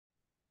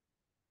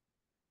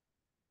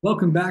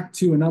Welcome back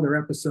to another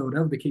episode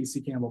of the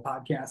Casey Campbell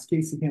podcast.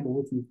 Casey Campbell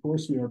with you. Of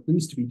course, we are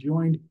pleased to be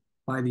joined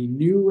by the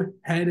new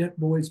head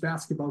boys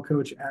basketball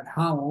coach at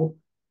Howell.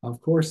 Of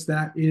course,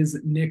 that is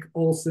Nic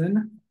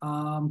Olsen.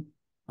 How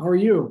are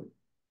you?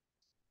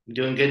 I'm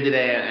doing good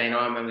today. I know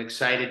I'm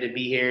excited to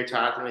be here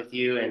talking with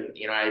you, and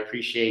I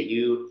appreciate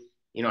you,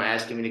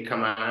 asking me to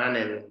come on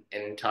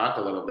and talk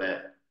a little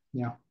bit.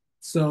 Yeah.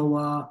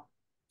 So,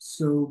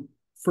 so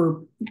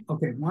for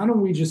okay, why don't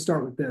we just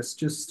start with this?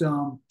 Just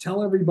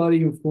tell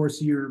everybody. Of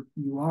course, you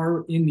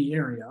are in the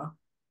area,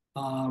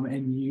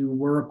 and you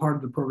were a part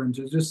of the program.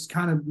 So just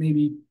kind of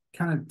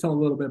tell a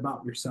little bit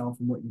about yourself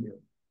and what you do.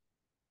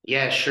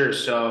 Yeah, sure.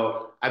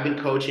 So I've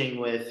been coaching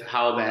with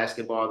Howell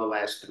basketball the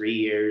last 3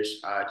 years.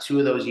 Two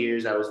of those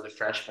years I was the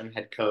freshman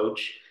head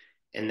coach,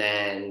 and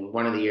then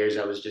one of the years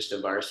I was just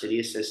a varsity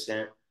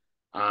assistant.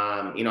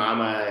 I'm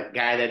a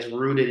guy that's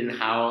rooted in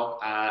Howell.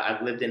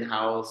 I've lived in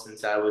Howell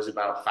since I was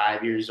about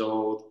 5 years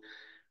old.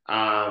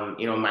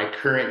 My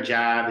current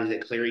job is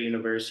at Cleary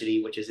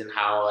University, which is in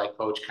Howell. I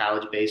coach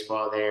college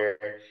baseball there,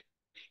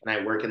 and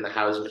I work in the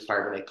housing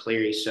department at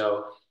Cleary.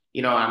 So,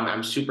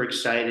 I'm super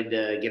excited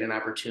to get an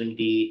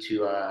opportunity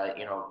to,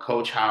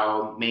 coach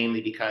Howell, mainly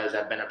because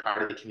I've been a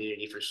part of the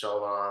community for so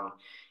long.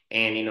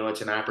 And,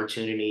 it's an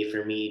opportunity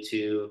for me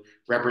to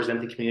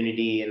represent the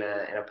community in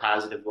a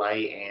positive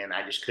light. And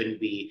I just couldn't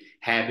be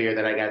happier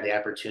that I got the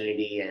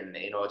opportunity. And,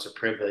 it's a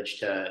privilege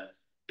to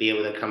be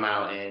able to come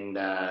out and,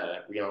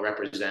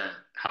 represent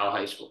Howell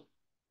High School.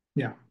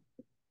 Yeah.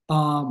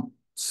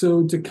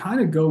 So to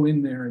kind of go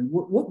in there and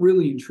what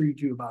really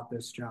intrigued you about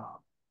this job?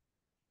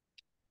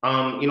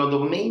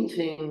 The main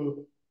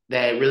thing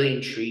that really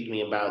intrigued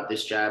me about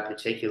this job in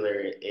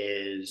particular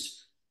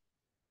is,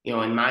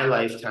 in my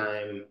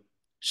lifetime,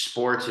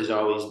 sports has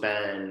always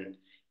been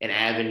an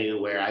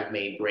avenue where I've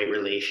made great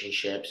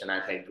relationships and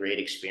I've had great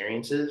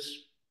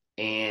experiences.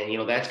 And,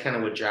 that's kind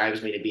of what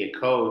drives me to be a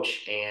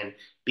coach. And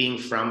being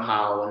from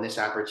Howell, when this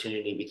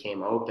opportunity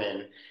became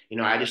open,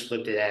 I just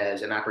looked at it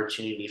as an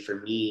opportunity for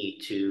me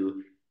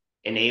to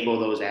enable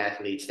those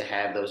athletes to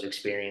have those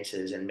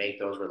experiences and make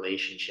those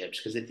relationships.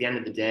 Because at the end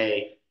of the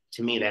day,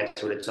 to me,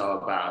 that's what it's all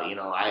about.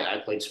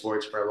 I played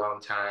sports for a long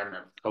time.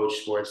 I've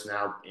coached sports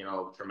now,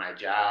 for my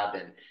job.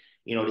 And,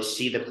 to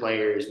see the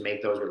players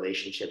make those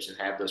relationships and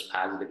have those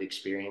positive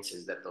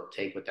experiences that they'll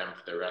take with them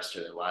for the rest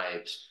of their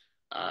lives,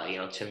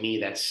 to me,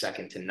 that's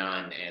second to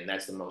none. And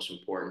that's the most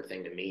important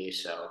thing to me.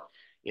 So,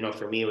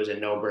 for me, it was a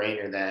no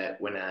brainer that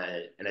when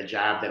a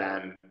job that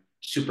I'm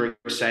super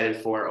excited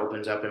for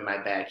opens up in my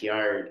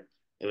backyard,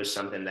 it was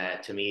something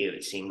that to me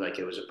it seemed like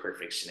it was a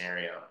perfect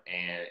scenario.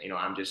 And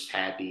I'm just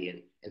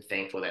happy and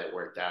thankful that it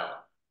worked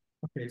out.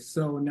 Okay,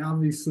 so now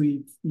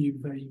obviously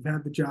you've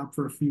had the job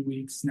for a few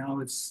weeks. Now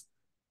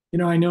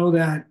I know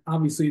that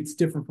obviously it's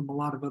different from a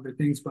lot of other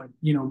things, but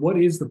what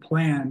is the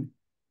plan,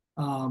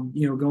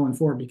 going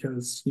forward?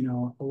 Because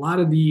a lot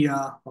of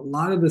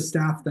the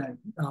staff that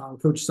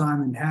Coach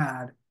Simon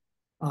had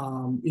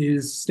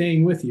is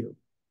staying with you.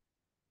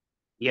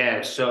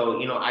 Yeah,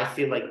 so I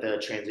feel like the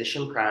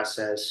transition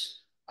process,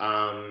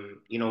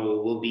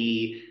 will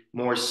be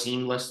more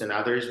seamless than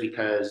others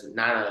because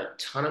not a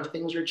ton of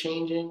things are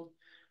changing.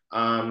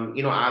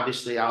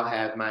 Obviously, I'll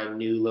have my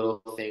new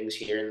little things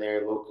here and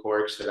there, little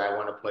quirks that I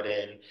want to put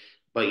in.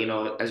 But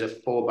as a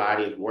full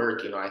body of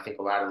work, I think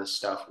a lot of the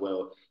stuff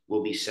will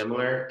be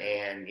similar.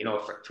 And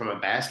from a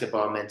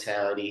basketball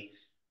mentality,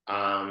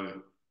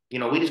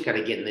 we just got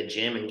to get in the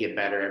gym and get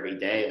better every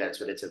day. That's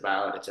what it's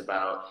about. It's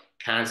about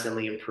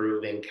constantly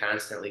improving,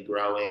 constantly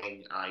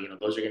growing.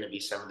 Those are going to be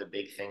some of the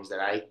big things that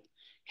I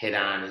hit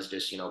on is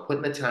just,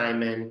 putting the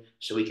time in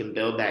so we can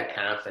build that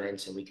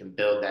confidence and we can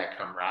build that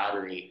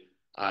camaraderie.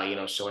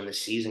 So when the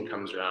season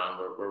comes around,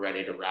 we're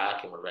ready to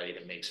rock and we're ready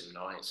to make some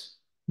noise.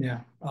 Yeah.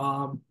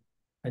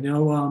 I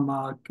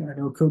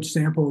know Coach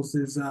Samples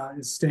is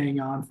staying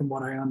on from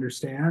what I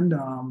understand.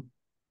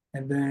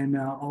 And then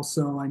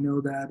also I know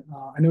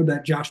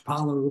that Josh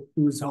Paulo,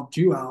 who has helped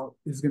you out,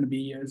 is going to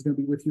be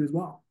with you as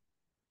well.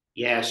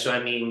 Yeah, so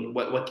I mean,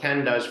 what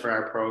Ken does for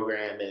our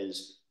program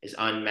is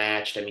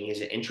unmatched. I mean,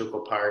 he's an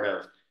integral part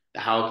of the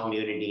Howell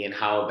community and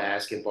Howell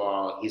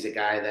basketball. He's a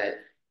guy that,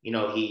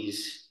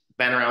 he's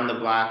been around the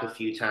block a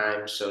few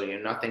times, so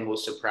nothing will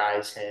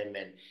surprise him,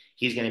 and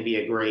he's going to be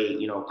a great,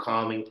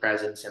 calming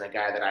presence and a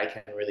guy that I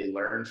can really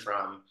learn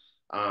from.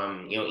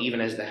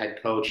 Even as the head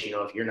coach,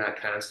 if you're not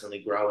constantly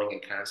growing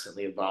and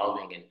constantly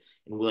evolving and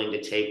willing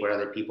to take what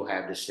other people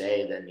have to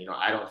say, then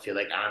I don't feel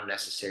like I'm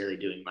necessarily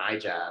doing my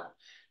job.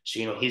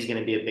 So, he's going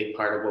to be a big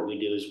part of what we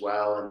do as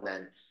well. And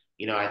then,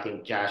 I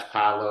think Josh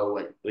Paulo,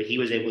 what he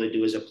was able to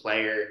do as a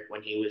player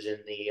when he was in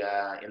the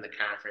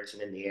conference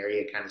and in the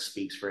area kind of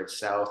speaks for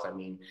itself. I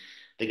mean,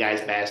 the guy's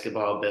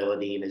basketball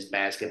ability and his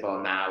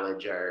basketball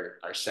knowledge are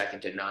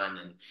second to none.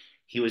 And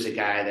he was a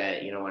guy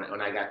that,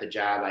 when I got the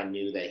job, I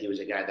knew that he was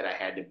a guy that I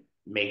had to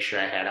make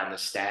sure I had on the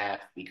staff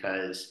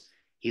because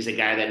he's a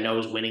guy that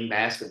knows winning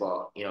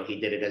basketball. He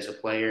did it as a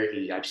player.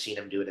 I've seen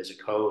him do it as a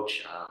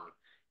coach.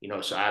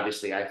 So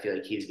obviously I feel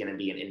like he's going to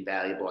be an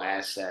invaluable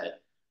asset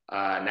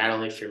not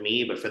only for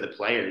me but for the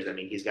players. I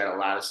mean, he's got a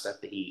lot of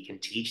stuff that he can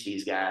teach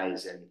these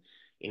guys, and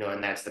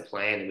and that's the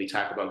plan. And we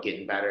talk about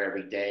getting better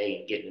every day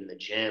and getting in the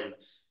gym.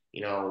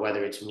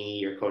 Whether it's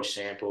me or Coach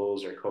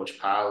Samples or Coach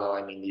Paolo,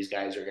 I mean, these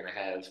guys are going to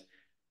have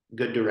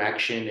good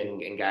direction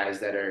and guys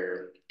that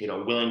are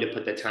willing to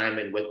put the time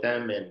in with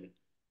them and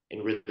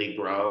really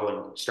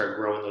grow and start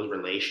growing those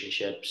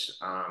relationships.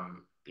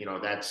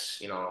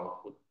 That's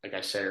like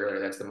I said earlier,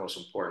 that's the most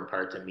important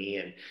part to me,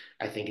 and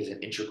I think is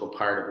an integral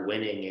part of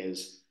winning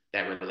is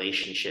that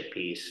relationship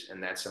piece,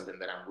 and that's something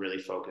that I'm really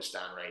focused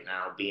on right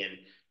now. Being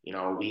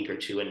a week or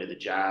two into the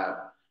job,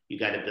 you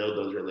got to build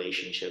those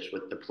relationships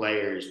with the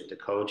players, with the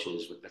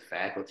coaches, with the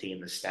faculty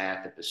and the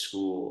staff at the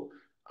school.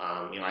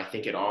 I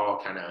think it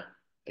all kind of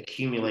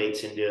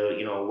accumulates into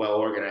a well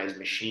organized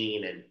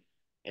machine,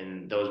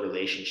 and those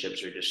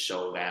relationships are just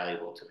so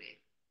valuable to me.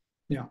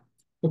 Yeah.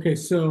 Okay,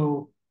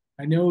 so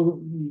I know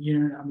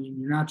I mean,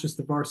 you're not just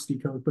the varsity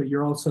coach, but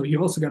you also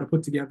got to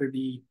put together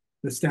the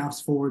staffs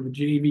for the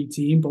JV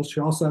team, but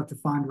you also have to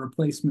find a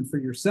replacement for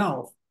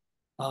yourself.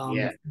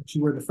 Yeah.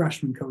 You were the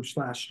freshman coach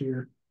last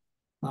year.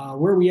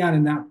 Where are we at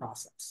in that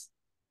process?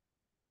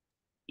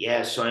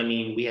 Yeah, so I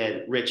mean, we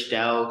had Rich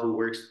Dell, who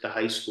works at the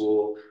high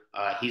school.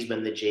 He's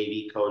been the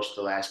JV coach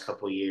the last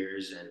couple of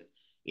years, and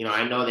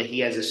I know that he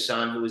has a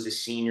son who was a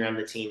senior on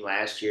the team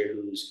last year,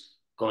 who's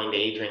going to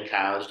Adrian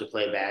College to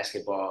play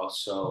basketball.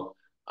 So,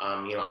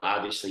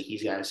 obviously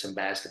he's got some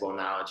basketball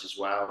knowledge as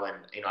well,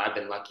 and I've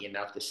been lucky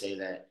enough to say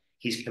that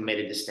he's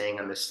committed to staying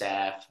on the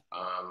staff.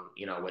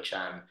 Which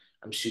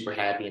I'm super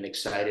happy and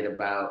excited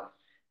about.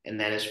 And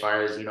then as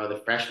far as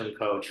the freshman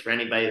coach, for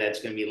anybody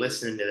that's going to be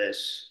listening to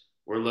this,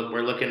 we're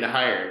looking to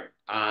hire.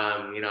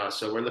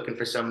 So we're looking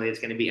for somebody that's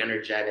going to be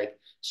energetic,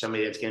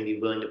 somebody that's going to be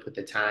willing to put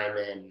the time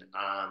in.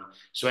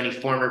 So any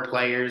former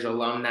players,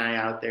 alumni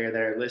out there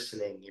that are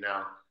listening,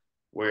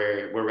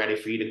 we're ready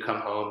for you to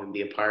come home and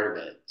be a part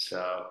of it.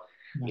 So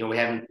we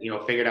haven't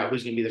figured out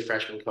who's going to be the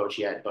freshman coach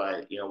yet,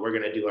 but we're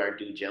going to do our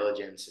due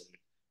diligence and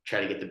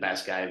try to get the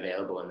best guy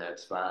available in that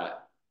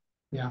spot.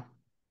 Yeah.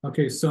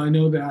 Okay, so I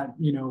know that,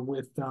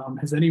 with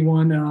has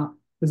anyone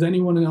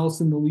else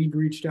in the league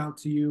reached out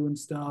to you and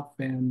stuff?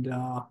 And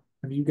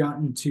have you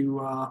gotten to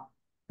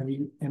have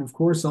you and of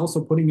course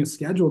also putting a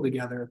schedule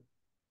together.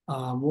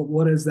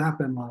 What has that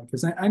been like?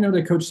 Because I know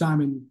that Coach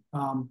Simon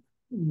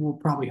will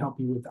probably help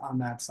you with on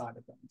that side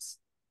of things.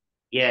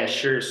 Yeah,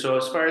 sure. So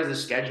as far as the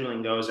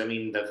scheduling goes, I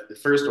mean, the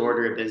first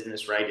order of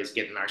business, right, is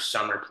getting our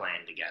summer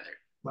plan together.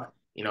 But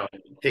you know,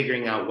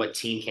 Figuring out what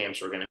team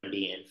camps we're going to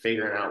be in,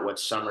 figuring out what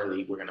summer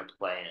league we're going to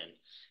play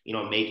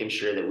in, making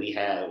sure that we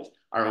have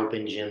our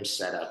open gym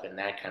set up and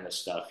that kind of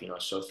stuff.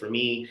 So for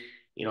me,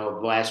 the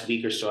last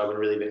week or so, I've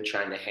really been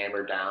trying to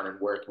hammer down and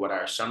work what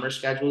our summer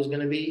schedule is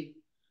going to be.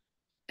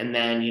 And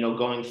then,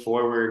 going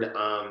forward,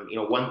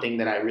 one thing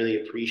that I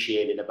really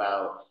appreciated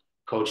about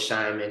Coach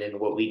Simon and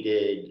what we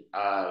did,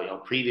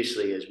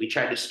 previously is we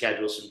tried to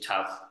schedule some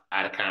tough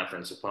out of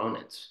conference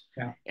opponents.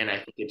 yeah, And I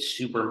think it's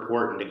super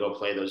important to go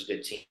play those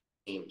good teams.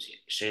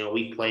 So,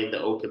 we played the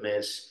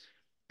Okemos,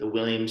 the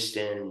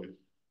Williamston,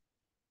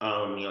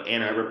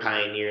 Ann Arbor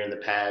Pioneer in the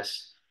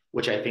past,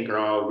 which I think are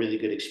all really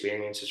good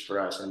experiences for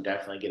us and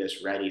definitely get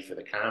us ready for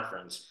the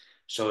conference.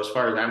 So as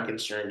far as I'm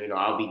concerned,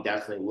 I'll be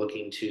definitely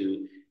looking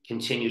to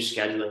continue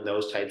scheduling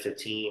those types of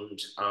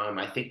teams.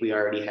 I think we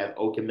already have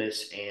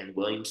Okemos and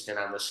Williamston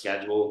on the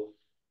schedule,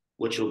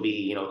 which will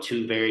be,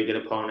 two very good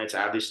opponents.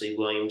 Obviously,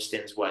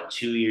 Williamston's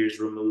 2 years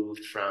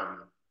removed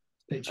from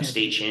state a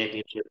state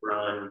championship. championship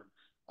run.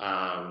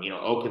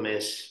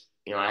 Okemos,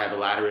 I have a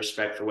lot of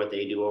respect for what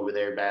they do over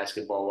there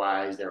basketball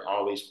wise. They're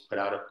always put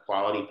out a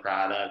quality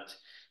product.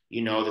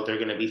 That they're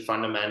going to be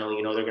fundamental.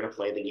 They're going to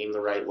play the game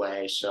the right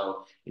way.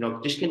 So,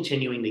 just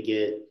continuing to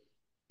get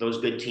those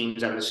good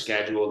teams on the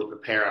schedule to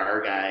prepare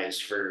our guys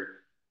for,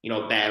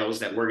 battles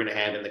that we're going to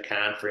have in the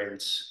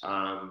conference,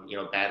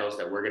 battles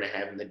that we're going to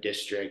have in the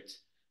district.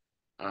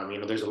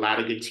 There's a lot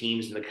of good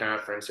teams in the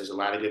conference. There's a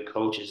lot of good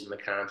coaches in the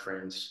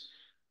conference.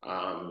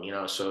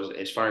 So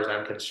as far as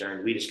I'm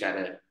concerned, we just got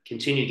to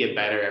continue to get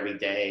better every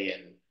day.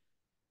 And,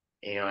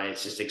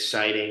 it's just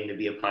exciting to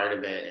be a part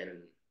of it.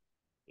 And,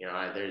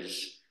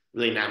 there's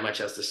really not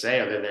much else to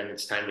say other than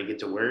it's time to get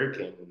to work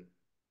and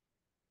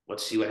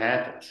let's see what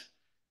happens.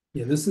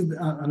 Yeah, this is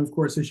and of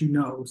course, as you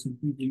know, since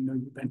you've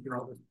been here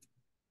all the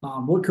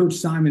what Coach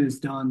Simon has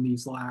done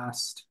these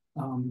last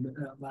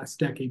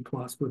decade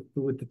plus with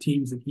the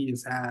teams that he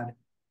has had,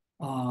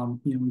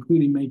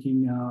 including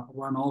making a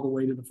run all the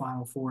way to the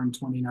Final Four in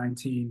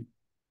 2019.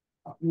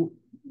 To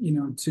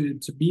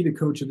be the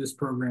coach of this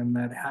program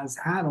that has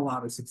had a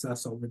lot of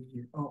success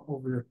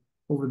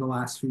over the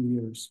last few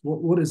years.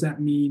 What does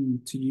that mean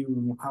to you,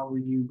 and how are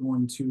you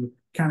going to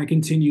kind of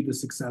continue the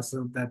success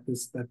of that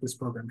this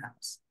program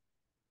has?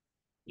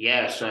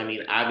 Yeah, so I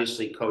mean,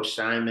 obviously, Coach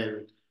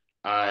Simon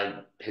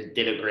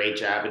did a great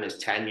job in his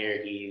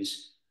tenure.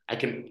 I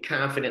can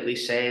confidently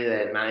say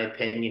that, in my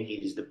opinion,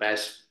 he's the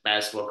best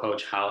basketball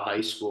coach Howell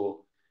High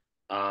School,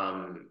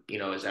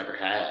 has ever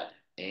had.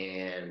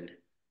 And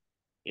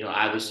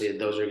obviously,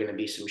 those are going to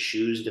be some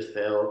shoes to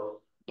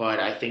fill. But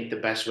I think the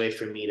best way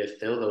for me to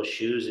fill those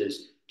shoes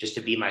is just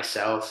to be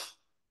myself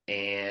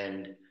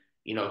and,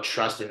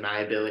 trust in my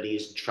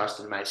abilities, and trust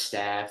in my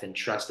staff, and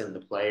trust in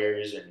the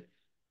players. And,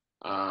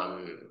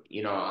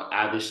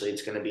 obviously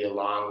it's going to be a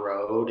long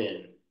road,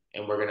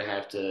 and we're going to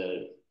have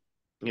to,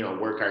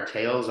 work our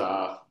tails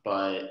off.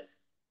 But,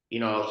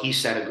 he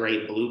set a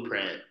great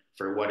blueprint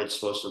for what it's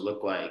supposed to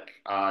look like,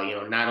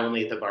 not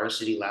only at the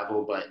varsity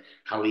level, but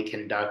how he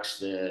conducts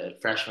the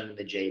freshman and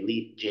the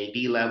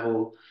JV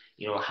level,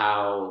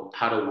 how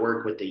to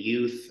work with the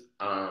youth.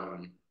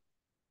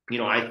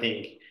 I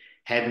think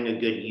having a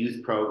good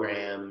youth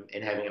program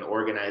and having an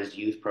organized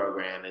youth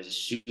program is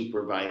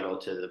super vital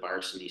to the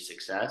varsity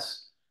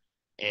success.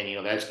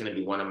 And, that's going to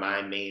be one of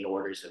my main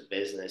orders of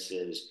business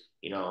is,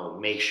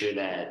 make sure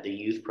that the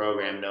youth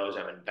program knows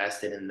I'm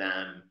invested in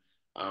them.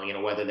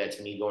 Whether that's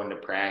me going to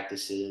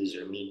practices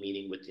or me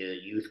meeting with the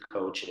youth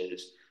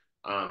coaches.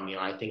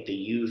 I think the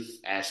youth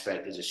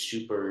aspect is a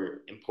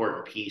super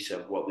important piece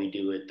of what we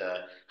do at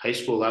the high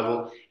school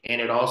level. And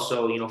it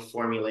also,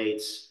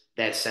 formulates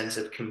that sense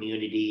of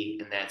community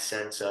and that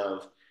sense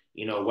of,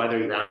 whether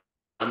you're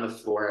on the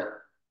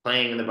floor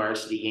playing in the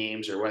varsity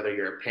games, or whether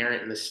you're a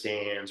parent in the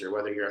stands, or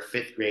whether you're a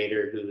fifth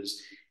grader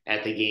who's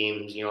at the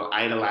games,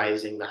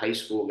 idolizing the high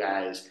school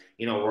guys.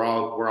 We're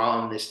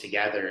all in this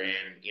together, and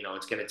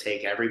it's going to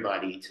take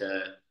everybody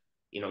to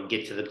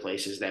get to the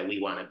places that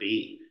we want to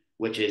be,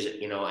 which is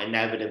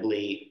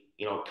inevitably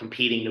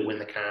competing to win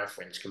the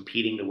conference,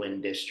 competing to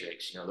win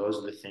districts. Those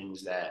are the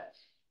things that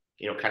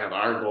kind of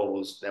our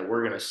goals that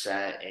we're going to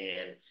set.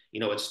 And,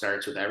 it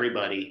starts with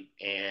everybody.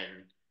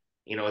 And,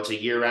 it's a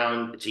year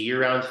round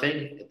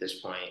thing at this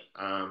point.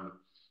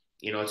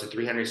 It's a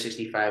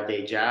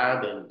 365-day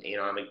job, and,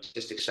 I'm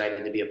just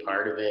excited to be a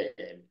part of it,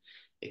 and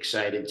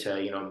excited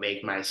to,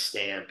 make my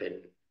stamp,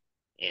 and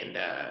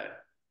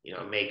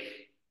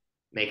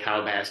make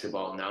Howell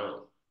basketball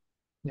known.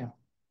 Yeah.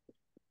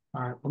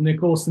 All right. Well,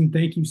 Nic Olsen,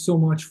 thank you so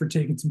much for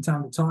taking some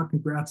time to talk.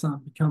 Congrats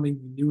on becoming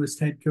the newest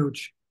head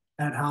coach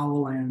at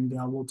Howell, and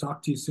we'll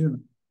talk to you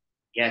soon.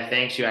 Yeah,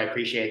 thanks you. I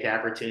appreciate the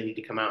opportunity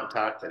to come out and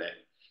talk today.